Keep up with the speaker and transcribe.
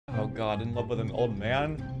god, in love with an old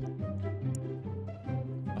man?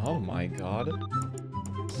 Oh my god.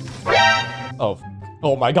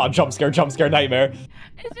 Oh my god, jump scare, nightmare.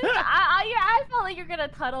 It's just, I felt like you're gonna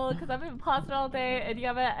tunnel because I've been imposter all day and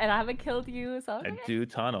I haven't killed you, so. I do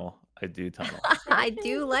tunnel. I do tunnel. I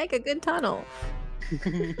do like a good tunnel.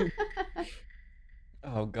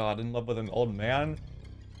 Oh god, in love with an old man?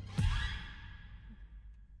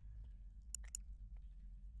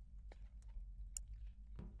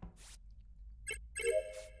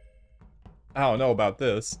 I don't know about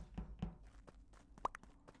this.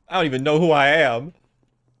 I don't even know who I am.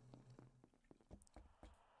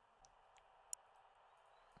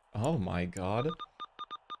 Oh my god.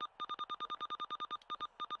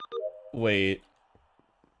 Wait.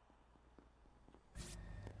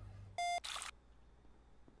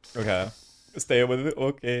 Okay. Stay with it.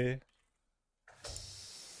 Okay.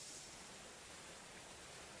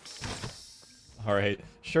 Alright.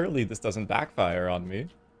 Surely this doesn't backfire on me.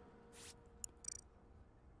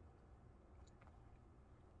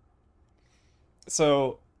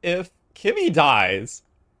 So, if Kimi dies...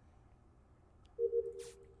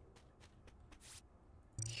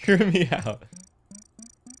 Hear me out.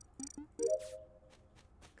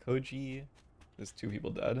 Koji... There's 2 people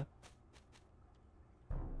dead.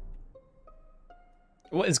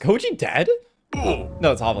 What, is Koji dead?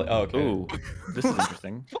 No, it's Ovilee. Oh, okay. Ooh, this is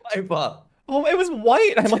interesting. Aipha. Oh, it was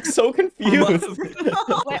white! I'm like so confused.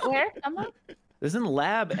 Where? This is in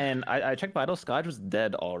lab, and I checked vital. Skadj was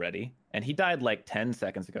dead already, and he died like 10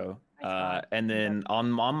 seconds ago. And then on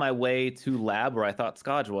my way to lab where I thought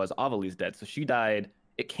Skadj was, Ovilee's dead, so she died.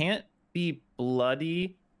 It can't be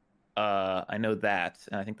bloody. I know that,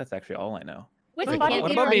 and I think that's actually all I know. Which What body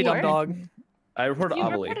about me, DumbDog? I reported You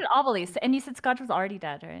Ovilee. reported Ovilee, and you said Skadj was already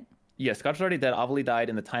dead, right? Yeah, Skadj was already dead. Ovilee died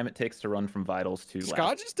in the time it takes to run from vitals to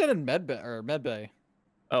lab. Skadj is dead in medbay.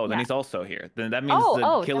 Oh, then Yeah. he's also here. Then that means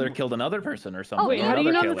the killer killed another person or something. Wait, or how do you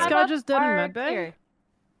another know that killer. Skadj Skadj is dead in medbay?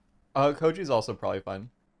 Koji's also probably fine.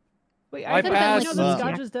 Wait, I I thought passed, you know that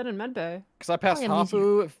Skadj is dead in medbay. Because I passed Oh, yeah, me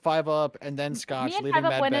Hafu, 5 up, and then Skadj Me and leaving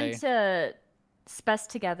 5 Up went medbay. into Spess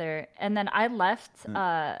together, and then I left.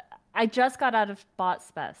 I just got out of bot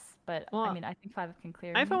Spess, but I Well, mean, I think 5 Up can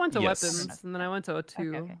clear. Aipha went to Yes. weapons, and then I went to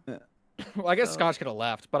O2. Okay. Well, I guess So- Skadj could have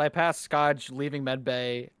left, but I passed Skadj leaving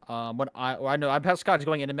medbay. I passed Skadj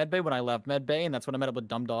going into medbay when I left medbay, and that's when I met up with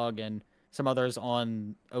DumbDog and some others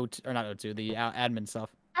on O2 or not O2, the admin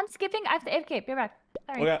stuff. I'm skipping. I have to AFK. Be right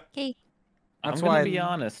back. Sorry. Okay. Okay. I'm That's gonna why- be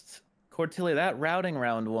honest. Courtilly, that routing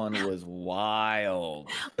round one was wild.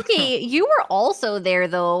 Okay, you were also there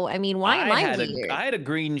though. I mean, why am I had weird? I had a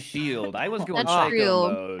green shield. I was going That's psycho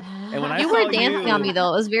true. mode. And when I You saw were dancing you, on me though.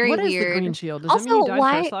 It was very What is the weird. green shield? Does that mean you Also, died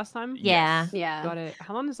why- first last time? Yeah. Yeah. Got it.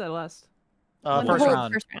 How long does that last? The First whole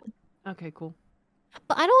round. First round. Okay, cool.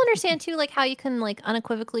 But I don't understand too, like how you can like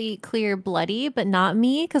unequivocally clear Bloody, but not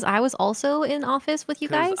me, because I was also in office with you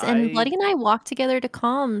 'Cause guys, and I- Bloody and I walked together to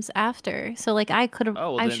comms after. So like I could have,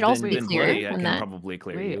 oh, well, I then, should also then, be then clear Bloody, I when can that. probably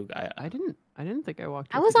clear Wait, you. I didn't think I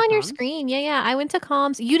walked. I you was through on the your comms. screen. Yeah. I went to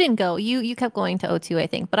comms. You didn't go. You kept going to O2, I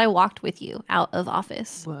think, but I walked with you out of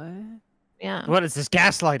office. What? Yeah. What is this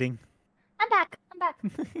gaslighting? I'm back.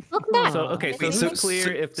 Welcome back. So okay, so So- who's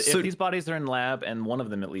clear if so- these bodies are in lab and one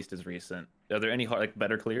of them at least is recent? Are there any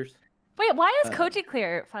better clears? Wait, why is Koji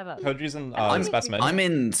clear 5 Up? Koji's in I'm- specimen. I'm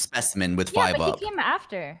in specimen with Yeah, 5 but up. he came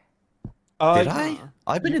after. Did I?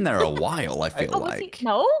 I've been in there a while, I feel Oh, was like. he?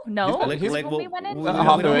 No. Like- He's like, when we well, went in. we-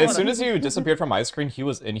 Hafu, we don't as wanna- soon as you disappeared from my screen, he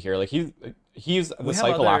was in here. Like he's the We have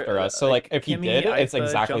cycle other, after us. So like if he Kimmy, did, it's Aipha,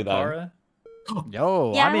 exactly that. Jumpara.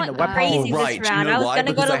 Yo, Yeah, I'm I in went the weapon. crazy Oh, this right. Do you round. know I was why? gonna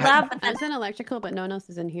go Because to I had- lab, but I was in electrical, but no one else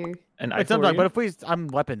is in here. And It's Aipha, DumbDog, were but if I'm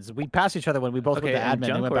weapons. We passed each other when we both Okay, went to and admin and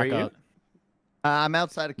Junk, went where back are you? up. I'm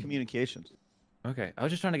outside of communications. Okay, I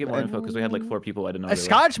was just trying to get more info because we had like 4 people I didn't know.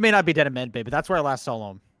 Skadj may not be dead in medbay, but that's where I last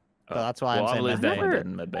saw him. So Oh, that's why well, I'm saying Ovilee's medbay. definitely Never- dead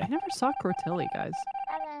in medbay. I never saw Courtilly, guys.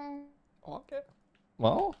 Okay.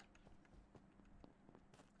 Well,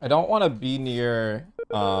 I don't want to be near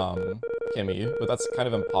Kimmy, but that's kind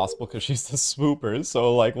of impossible because she's the swooper.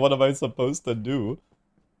 So like, what am I supposed to do?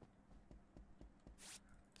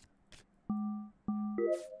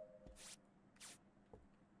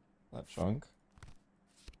 That Junk.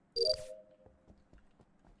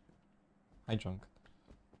 Hi, Junk.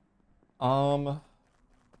 I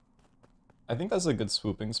think that's a good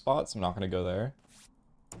swooping spot, so I'm not gonna go there.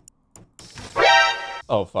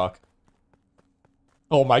 Oh, fuck.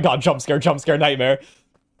 Oh my god, jump scare, nightmare.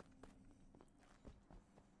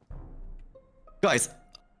 Guys.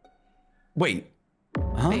 Wait.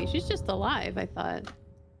 Huh? Wait, she's just alive, I thought.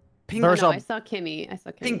 Pink, Oh, There's no, a- I saw Kimmy.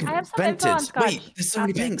 I pink have some info on vented. Skadj. Wait, there's so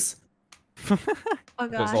many After. pinks. Oh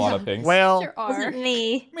There's a lot of god. pinks. Well, There Wasn't are.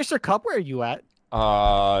 me. Mr. Cup, where are you at?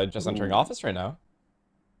 Just entering office right now.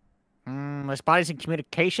 My body's in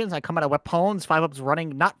communications. I come out of weapons. 5-Up's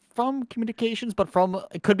running not from communications, but from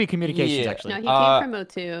it could be communications Yeah. actually. No, he came from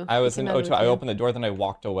O2. I was He in came out of O2. I opened the door, then I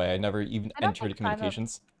walked away. I never even I don't entered think 5-Up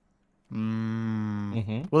communications.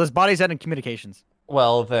 Well, his body's out in communications.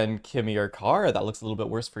 Well, then Kimmy or Kara, that looks a little bit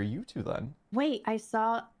worse for you two then. Wait, I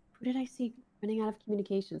saw. Who did I see running out of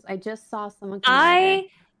communications? I just saw someone. Come out of there.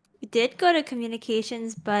 I did go to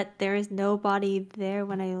communications, but there was nobody there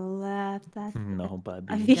when I left. That Nobody.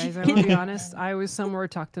 I mean- Guys, I will be honest. I was somewhere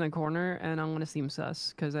tucked in a corner, and I'm gonna seem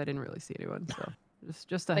sus because I didn't really see anyone. So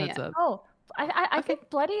just a But heads yeah. up. Oh, I think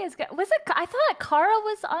Bloody is good. Was it? I thought Kara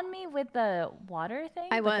was on me with the water thing.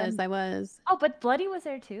 I but was. then- I was. Oh, but Bloody was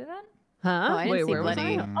there too then? Huh? Oh, I didn't Wait, see where was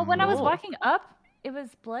Bloody. I? Oh, when I was Oh. walking up, it was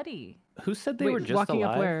Bloody. Who said they Wait, were just walking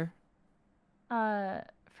alive? up where?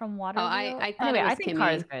 From water. Oh, I thought anyway, it was I think Kimmy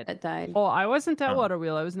Kara's good. that died. Oh, I wasn't at Oh.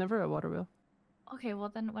 Waterwheel. I was never at Waterwheel. Okay, well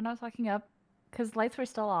then when I was walking up, because lights were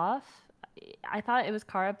still off, I thought it was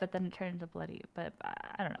Kara, but then it turned into Bloody. But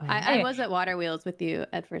I don't know. I Anyway. was at Water Wheels with you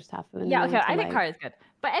at first half of it. Yeah, okay, I think Kara's good.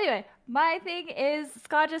 But anyway, my thing is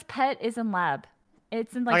Skadj's pet is in lab.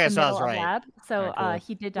 It's in like Okay, the so I was middle of right. lab. So Alright, cool.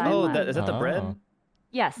 he did die in Oh, lab. is that the bread? Oh.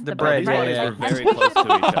 Yes, The bread. bread, These yeah, bodies yeah. were very close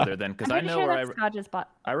to each other then, because I'm I pretty know sure where that's Skadj's bot.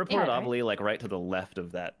 I reported Yeah, right? Ovilee like right to the left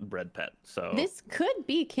of that bread pet. So This could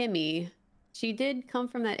be Kimmy. She did come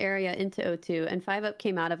from that area into O2, and 5-Up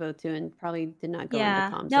came out of O2 and probably did not go yeah.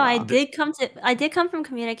 into comms. No, at all. I did come from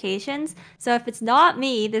communications. So if it's not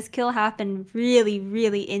me, this kill happened really,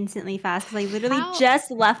 really instantly fast because I literally How-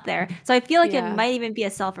 just left there. So I feel like Yeah. it might even be a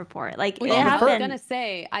self-report. Like Which it I was happened. gonna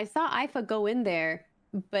say, I saw Aipha go in there,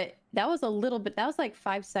 but that was a little bit. That was like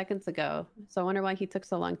 5 seconds ago. So I wonder why he took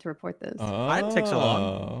so long to report this. I didn't take so long.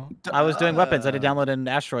 Oh. I was doing weapons. I did download in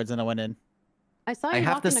asteroids, and I went in. I saw. I you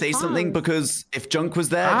have walk to into say something comms. because if Junk was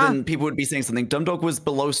there, Ah. then people would be saying something. DumbDog was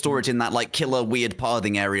below storage in that like killer weird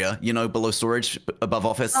pathing area, you know, below storage, above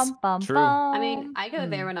office. True. I mean, I go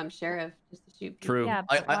there when I'm sheriff just to shoot. people. True. Yeah,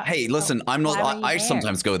 I, but why- hey, listen, I'm not. why were you I there?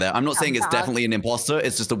 sometimes go there. I'm not saying it's DumbDog. definitely an imposter.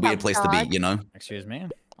 It's just a weird place to be, DumbDog. you know. Excuse me.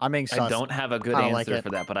 I'm being sus. I don't have a good I don't like answer it. for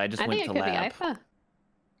that, but I just I went think it to could lab. be Aipha.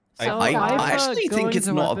 So I Aipha actually think going it's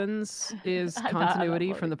to not a- weapons is I'm not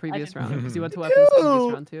continuity from the voting. I previous just- round because you went to weapons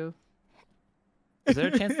previous round too. Is there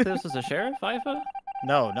a chance that this was a sheriff, Aipha?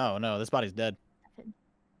 No. This body's dead.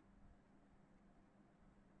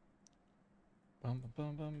 Bum,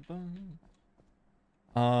 bum, bum,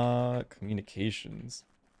 bum. Communications.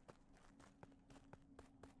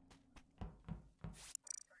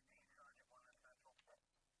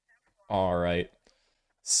 All right.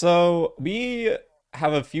 So we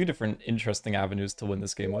have a few different interesting avenues to win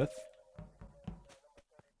this game with.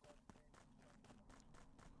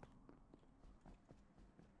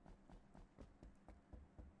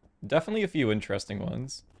 Definitely a few interesting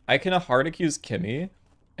ones. I can hard accuse Kimmy,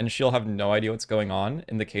 and she'll have no idea what's going on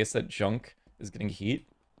in the case that Junk is getting heat.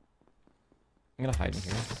 I'm gonna hide in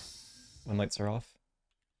here when lights are off.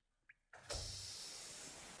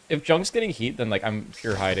 If Junk's getting heat, then like I'm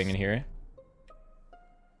pure hiding in here.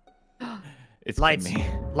 It's Lights.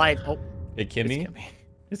 Kimmy. Light. Oh, Hey, Kimmy. It's Kimmy.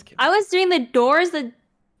 It's Kimmy. I was doing the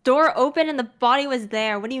door open and the body was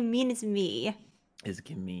there. What do you mean it's me? It's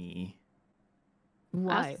Kimmy. I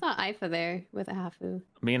Why? also saw Aipha there with a Hafu.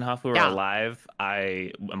 Me and Hafu are Yeah. alive.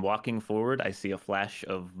 I am walking forward. I see a flash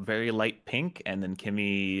of very light pink, and then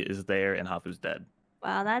Kimmy is there, and Hafu's dead.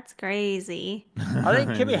 Wow, that's crazy. I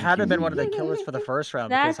think Kimmy had to have been one of the killers for the first round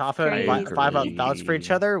because That's Hafu and crazy. 5-Up vouched for each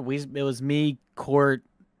other. It was me, Court,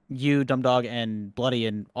 you, DumbDog, and Bloody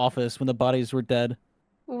in office when the bodies were dead.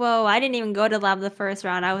 Whoa, I didn't even go to lab the first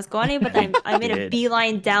round. I was going to, but then I made a did.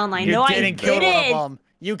 beeline downline. You No, I didn't kill one of didn't. them.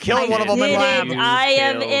 You killed I one of them in lab. didn't. You I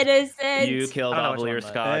am killed- innocent. You killed I don't know Ovilee or which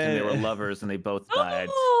one, but- Skadj, and they were lovers, and they both died.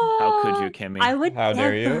 How could you, Kimmy? I would How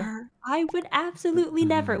never. dare you? I would absolutely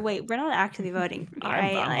never. Wait, we're not actually voting for me, I'm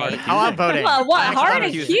right? hard Like, accusing. Oh, I'm voting. Come on, what? I'm Hard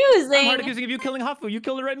accusing. accusing? I'm hard accusing of you killing Hafu. You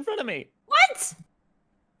killed her right in front of me. What?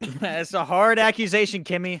 It's a hard accusation,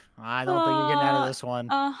 Kimmy. I don't think you're getting out of this one.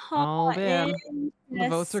 Oh, man. The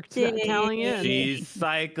votes are telling in. She's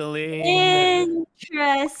cycling.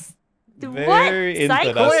 Interest. Very what?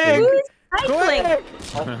 Cycle? interesting. Who's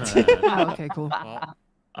cycling? Oh, okay,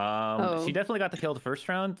 cool. She definitely got the kill the first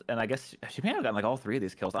round, and I guess she may have gotten like all 3 of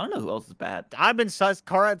these kills. I don't know who else is bad. I've been sus.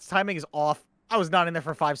 Kara's timing is off. I was not in there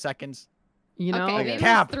for 5 seconds. You know, Okay, maybe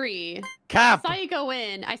Cap. 3. Cap. I saw you go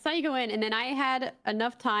in. And then I had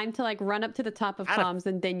enough time to like run up to the top of I had to comms,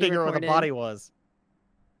 and then you Figure out where recorded. the body was.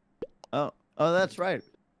 Oh, that's right.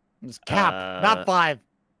 It was Cap, not 5.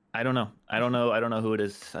 I don't know. I don't know who it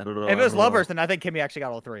is. I don't know. If it was lovers, then I think Kimmy actually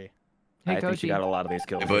got all 3. Hey, I think she Koji. got a lot of these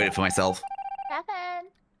kills. I voted for myself.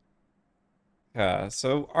 Yeah,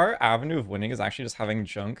 so our avenue of winning is actually just having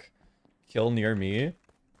Junk kill near me.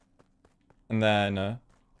 And then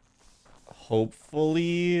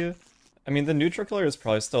hopefully... I mean, the neutral killer is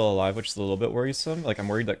probably still alive, which is a little bit worrisome. Like, I'm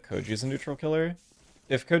worried that Koji is a neutral killer.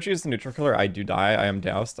 If Koji is the neutral killer, I do die. I am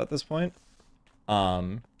doused at this point.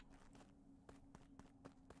 I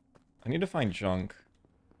need to find Junk.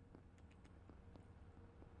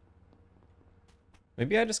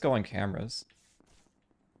 Maybe I just go on cameras.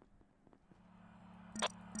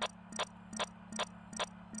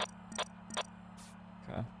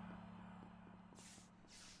 Okay.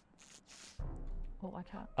 Oh, watch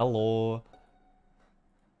out. Hello.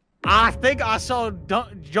 I think I saw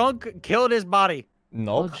Junk killed his body.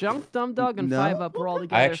 Well, Nope. Junk, DumbDog, and No. 5-Up were all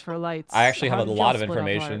together for lights. I actually How have a did lot y'all of split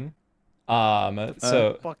apart? information.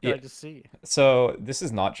 Fuck did Yeah, I just see? so this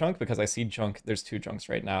is not Junk because I see Junk. There's 2 Junks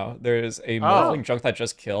right now. There's a Oh. Morphling Junk that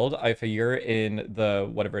just killed. Aipha, you're in the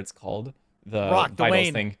whatever it's called, the Rock, vitals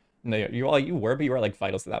Dwayne. thing. No, you were, but you were like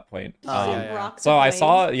vitals at that point. yeah. Rock So the I Dwayne.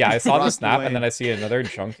 saw, I saw the Rock snap, Dwayne. and then I see another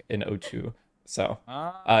Junk in O2. So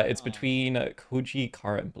it's between Koji,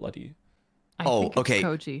 Kara, and Bloody. I Oh, think it's okay.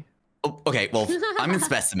 Koji. Oh, okay, well, I'm in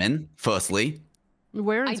Specimen, firstly.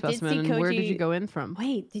 Where in I did see Specimen, and where did you Koji- go in from?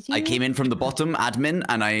 Wait, did you? I came in from the bottom, admin,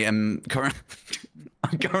 and I am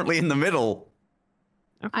I'm currently in the middle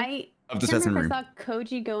I of the can't specimen remember room. if I saw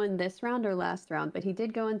Koji go in this round or last round, but he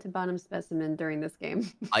did go into bottom specimen during this game.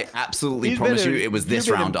 I absolutely He's promise been you in- it was you've this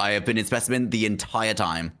been in- round. I have been in Specimen the entire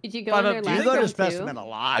time. Did you go But, in there do You last go to round specimen too? a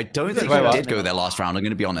lot. I don't think Wait, I what? did go there last round, I'm going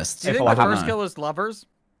to be honest. Do you If think I the have first none. kill is lovers?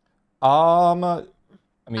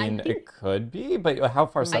 I mean, think- it could be, but how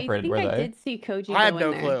far I separated think were I they? did see Koji I have go no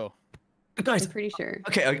in there. clue. Guys, I'm pretty sure.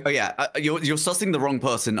 okay, oh yeah, you're sussing the wrong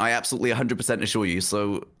person. I absolutely 100% assure you.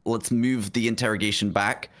 So let's move the interrogation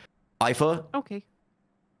back. Aipha, Okay.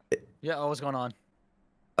 Yeah, oh, what's going on?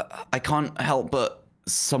 I can't help but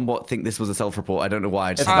somewhat think this was a self-report. I don't know why.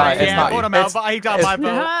 I just It's think not- that- it's yeah, not- vote him it's- out. He got my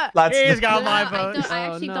vote. That's He's got my I, vote. don't, I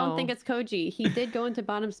Oh, actually no. don't think it's Koji. He did go into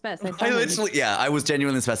bottom spec. I literally, yeah, I was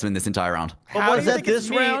genuinely in Specimen this entire round. How was do you that think it's this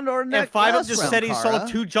me round or if next 5-Up last just round, said he saw Kara?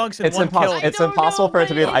 2 junks and It's 1 kill? impossible. It's impossible for it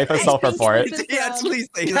to be an Aipha self-report. This Did he round. actually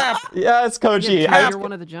say that? Yeah, it's Koji. Yeah, I, you're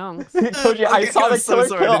one of the junks. Koji, I Okay, saw I'm the so killer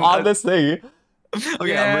sorry, I kill didn't- on this thing.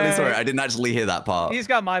 Okay, I'm really sorry. Yeah. I didn't actually hear that part. He's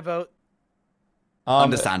got my vote.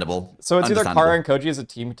 Understandable. So it's either Understandable. Kara and Koji as a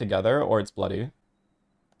team together, or it's Bloody.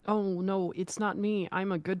 Oh no, it's not me.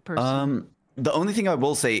 I'm a good person. The only thing I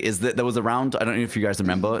will say is that there was a round, I don't know if you guys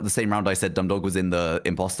remember, the same round I said DumbDog was in the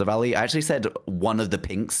Imposter Valley. I actually said one of the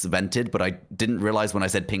pinks vented, but I didn't realize when I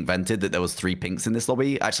said pink vented that there was 3 pinks in this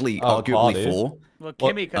lobby. Actually, Oh, arguably quality. 4. Well,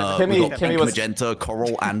 Kimmy could have Kimmy- We got Kimmy pink, was- magenta,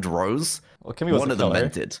 coral, and rose. Well, Kimmy was One the of them killer.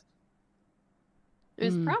 vented. It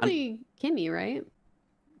was Mm. probably Kimmy, right?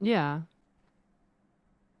 Yeah.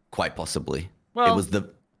 Quite possibly. Well,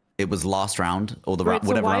 It was last round, or the Wait, so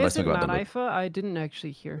whatever why round I is it spoke about. not DumbDog. Aipha? I didn't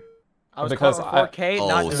actually hear. I was because because I- 4K, Oh,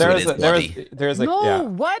 not so There it is is a, there is bloody. there is a No, yeah.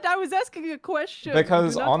 what? I was asking a question.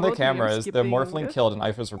 Because Do not on the vote me, I'm cameras, the skipping. Morphling killed and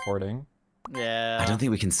Aipha's reporting. Yeah. I don't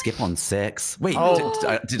think we can skip on 6. Wait,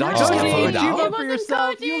 Oh. did I No, just Koji, get voted you You out? vote It for wasn't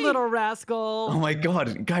yourself, you Koji. little rascal. Oh my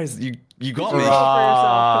god, guys, you got You me. vote for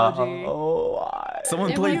yourself, Koji. Why?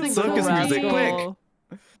 Someone It played wasn't circus Koji. music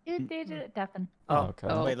quick. You did it, Devin. Oh, okay.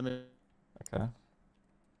 Oh. Wait, let me. Okay.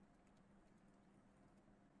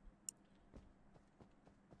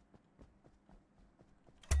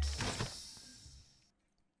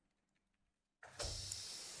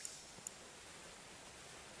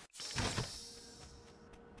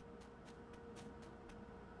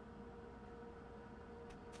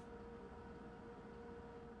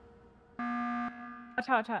 Watch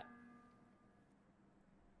out, watch out.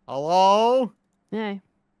 Hello? Yeah.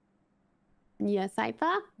 Yes,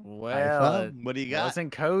 Aipha? Well, what do you it got?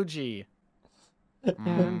 wasn't Koji. Yeah,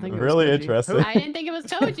 I didn't think it was Really Koji. interesting. I didn't think it was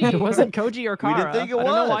Koji. It wasn't Koji or We Kara. didn't think it I don't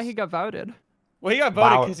know why was. he got voted. Well, he got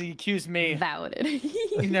voted Wow. because he accused me. Vowed.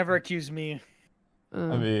 He never accused me.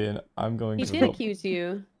 I mean, I'm going He to did vote. accuse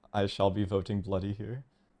you. I shall be voting Bloody here.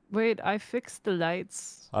 Wait, I fixed the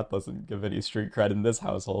lights. That doesn't give any street cred in this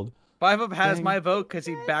household. 5-Up has Dang. my vote because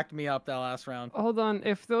he backed me up that last round. Hold on,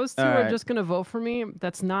 if those two are Alright. just gonna vote for me,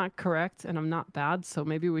 that's not correct, and I'm not bad. So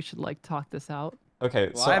maybe we should like talk this out. Okay,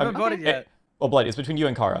 Well, so I haven't I'm- voted yet. Well, Bloody, it's between you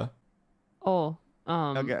and Kara. Oh,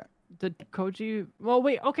 Okay. did Koji? Well,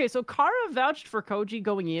 wait. Okay, so Kara vouched for Koji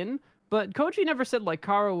going in, but Koji never said like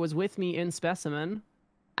Kara was with me in Specimen.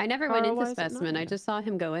 I never went Kara, why into is it not specimen. I here? just saw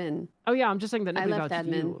him go in. Oh yeah, I'm just saying that I nobody left vouched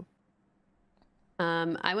admin.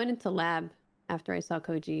 you. I went into lab after I saw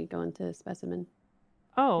Koji go into specimen.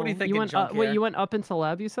 Oh, What do you think, went Junk wait, here? you went up into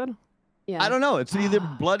lab, you said? Yeah. I don't know. It's either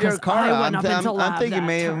Bloody or 'Cause Kara. I went up into I'm lab thinking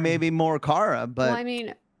that turn. maybe more Kara, but Well, I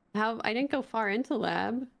mean, I didn't go far into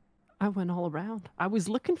lab. I went all around. I was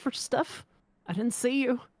looking for stuff. I didn't see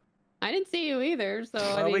you. I didn't see you either, so I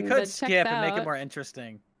Well, mean, we that could checks skip and make it out. more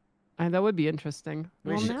interesting. That would be interesting.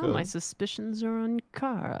 We Well, should now go. my suspicions are on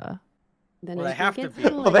Kara. Then Well, I they have think to it's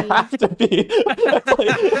be. Well, they bloody. have to be. Wait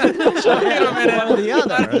a minute. one or the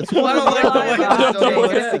other. It's one I don't or like the the way other. I So don't go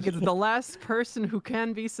think I ahead. think it's the last person who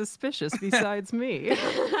can be suspicious besides me.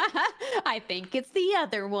 I think it's the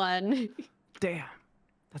other one. Damn,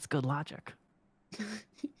 that's good logic.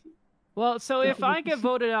 Well, so if I get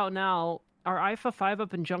voted out now, are Aipha,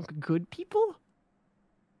 5-Up, and Junk good people?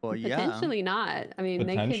 Well, yeah. Potentially not. I mean,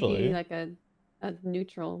 they could Potentially. be like a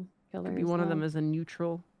neutral killer. Maybe as one of them well. is a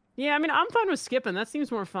neutral. Yeah, I mean, I'm fine with skipping. That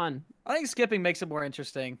seems more fun. I think skipping makes it more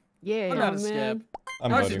interesting. Yeah. I'm Oh, not a skip. man.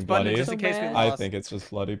 I'm Ours voting is button bloody. just in case we So I lost. think it's just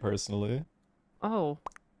bloody personally. Oh.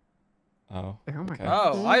 Oh. Oh my Okay.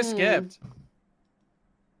 god. Oh, I Mm. skipped.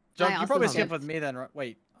 Junk, you also probably skipped. skipped with me then, right?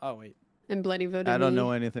 Wait. Oh, wait. And bloody voted I don't me.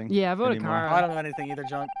 know anything. Yeah, I voted anymore. Kara. I don't know anything either,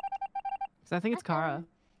 Junk. 'Cause I think it's Kara.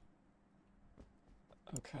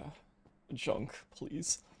 Okay. Junk,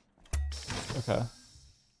 please. Okay.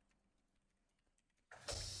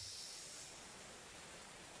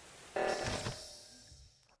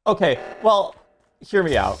 Okay, well, hear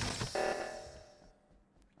me out.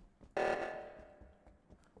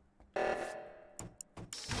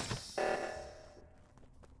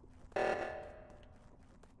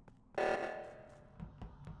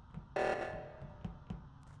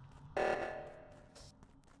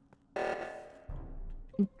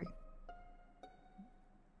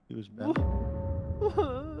 He was bad.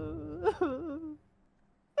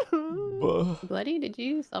 Bloody, did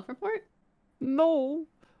you self-report? No.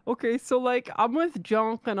 Okay, so like I'm with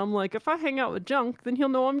Junk and I'm like, if I hang out with Junk, then he'll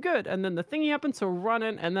know I'm good. And then the thingy happens, so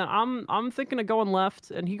running, and then I'm thinking of going left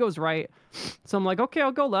and he goes right. So I'm like, okay,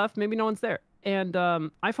 I'll go left, maybe no one's there. And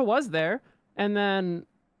Aipha was there, and then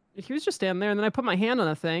he was just standing there, and then I put my hand on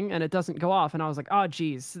the thing and it doesn't go off, and I was like, oh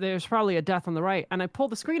geez, there's probably a death on the right. And I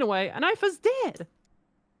pulled the screen away and Aipha's dead.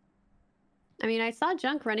 I mean, I saw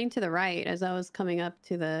Junk running to the right as I was coming up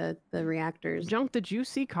to the reactors. Junk, did you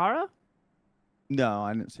see Kara? No,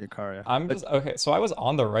 I didn't see Kara. I'm just, okay, so I was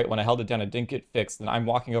on the right when I held it down, it didn't get fixed, and I'm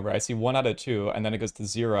walking over, I see 1 out of 2, and then it goes to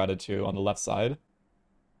 0 out of 2 on the left side.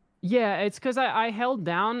 Yeah, it's because I held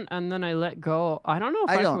down and then I let go. I don't know if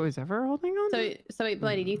I I don't- was ever holding on. So wait,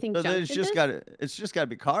 Bloody, do you think So Junk then it's did just this? got to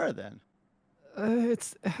be Kara then,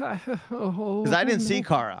 It's oh, because I didn't see no.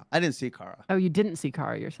 Kara. I didn't see Kara. Oh, you didn't see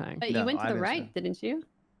Kara, you're saying. But No, you went I to the didn't see right, him. didn't you?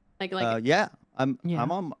 Like Yeah, I'm Yeah.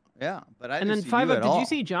 on. Yeah, but I And didn't then see 5 you up, at did all. you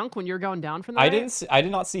see Junk when you were going down from the I right? I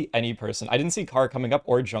did not see any person. I didn't see Kara coming up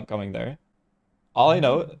or Junk going there. All I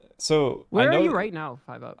know, so Where I know, are you right now,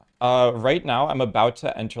 5 up? Right now I'm about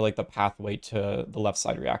to enter like the pathway to the left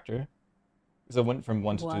side reactor. Because it went from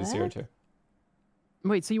 1 to 2 to 0 What? to.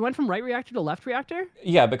 Wait, so you went from right reactor to left reactor?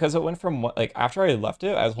 Yeah, because it went from like after I left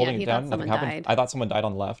it, I was holding he it thought down, nothing someone happened. died. I thought someone died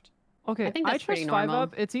on the left. Okay, think that's trust pretty 5 normal.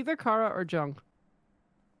 up. It's either Kara or Junk.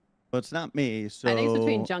 Well, it's not me. So I think it's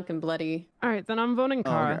between Junk and Bloody. All right, then I'm voting Oh,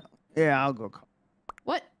 Kara. okay. Yeah, I'll go.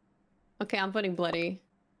 What? Okay, I'm voting Bloody.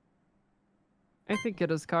 I think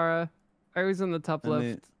it is Kara. I was in the top I left.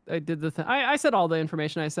 mean- I did the thing. I said all the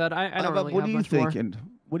information I said. I don't Five Up, really what have are you much more. thinking?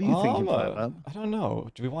 What are you thinking, 5 Up? I don't know.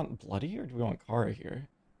 Do we want Bloody or do we want Kara here?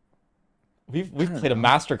 We've don't played a know.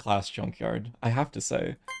 masterclass Junkyard. I have to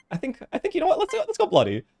say. I think you know what? Let's go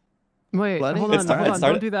Bloody. Wait, Bloody? hold It on, started- hold it on.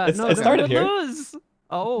 started- Don't do that. it No, started don't here. lose.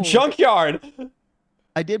 Oh. Junkyard.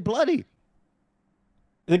 I did Bloody.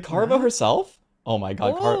 Did Kara vote herself? Oh my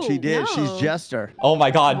God, Kara. Whoa. She did. She's no. Jester. Oh my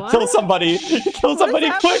God! What? Kill somebody! Kill somebody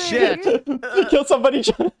quick! happening? Kill somebody!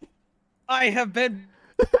 I have been.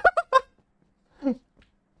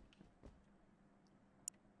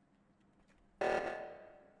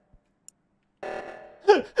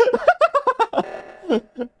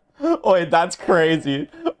 Wait, that's crazy.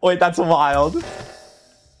 Wait, that's wild.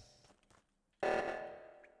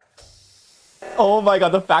 Oh my God,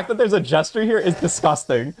 the fact that there's a jester here is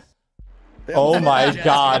disgusting. Oh my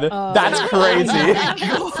God, that's crazy.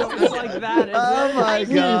 Something like that. Is Oh it? my I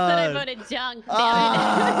said I God. voted Junk. Damn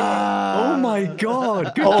Ah, Oh my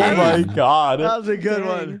God. Good Oh game. my God. That was a good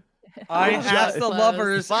one. I Oh, asked the close.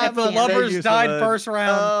 lovers. Five The Up, thank lovers you so died much. first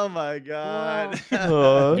round. Oh my God.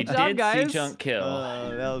 Uh, Good job, Did guys. see Junk kill.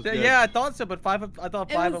 Oh, that was good. Yeah, I thought so, but 5 up. I thought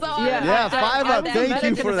It 5 was up. so Yeah, Yeah, I- 5 I- Up. I- Thank I-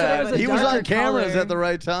 you I- for I- that. was a He was on darker cameras color. at the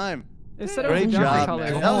right time. It said it was Great a dark job, color.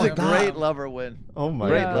 man. That was a Oh my great God. lover win. oh my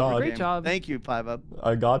Great Yeah, lover God. great game. job. Thank you, 5 Up.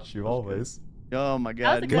 I got you always. Oh my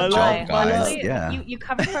That was a god. good My play. love, guys. Honestly, Yeah. you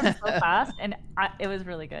covered for him so fast, and it was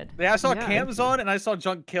really good. Yeah, I saw Yeah. cams on and I saw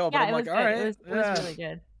Junk kill, but Yeah, I'm it was like, good. all right. It was really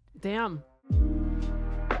good. Damn.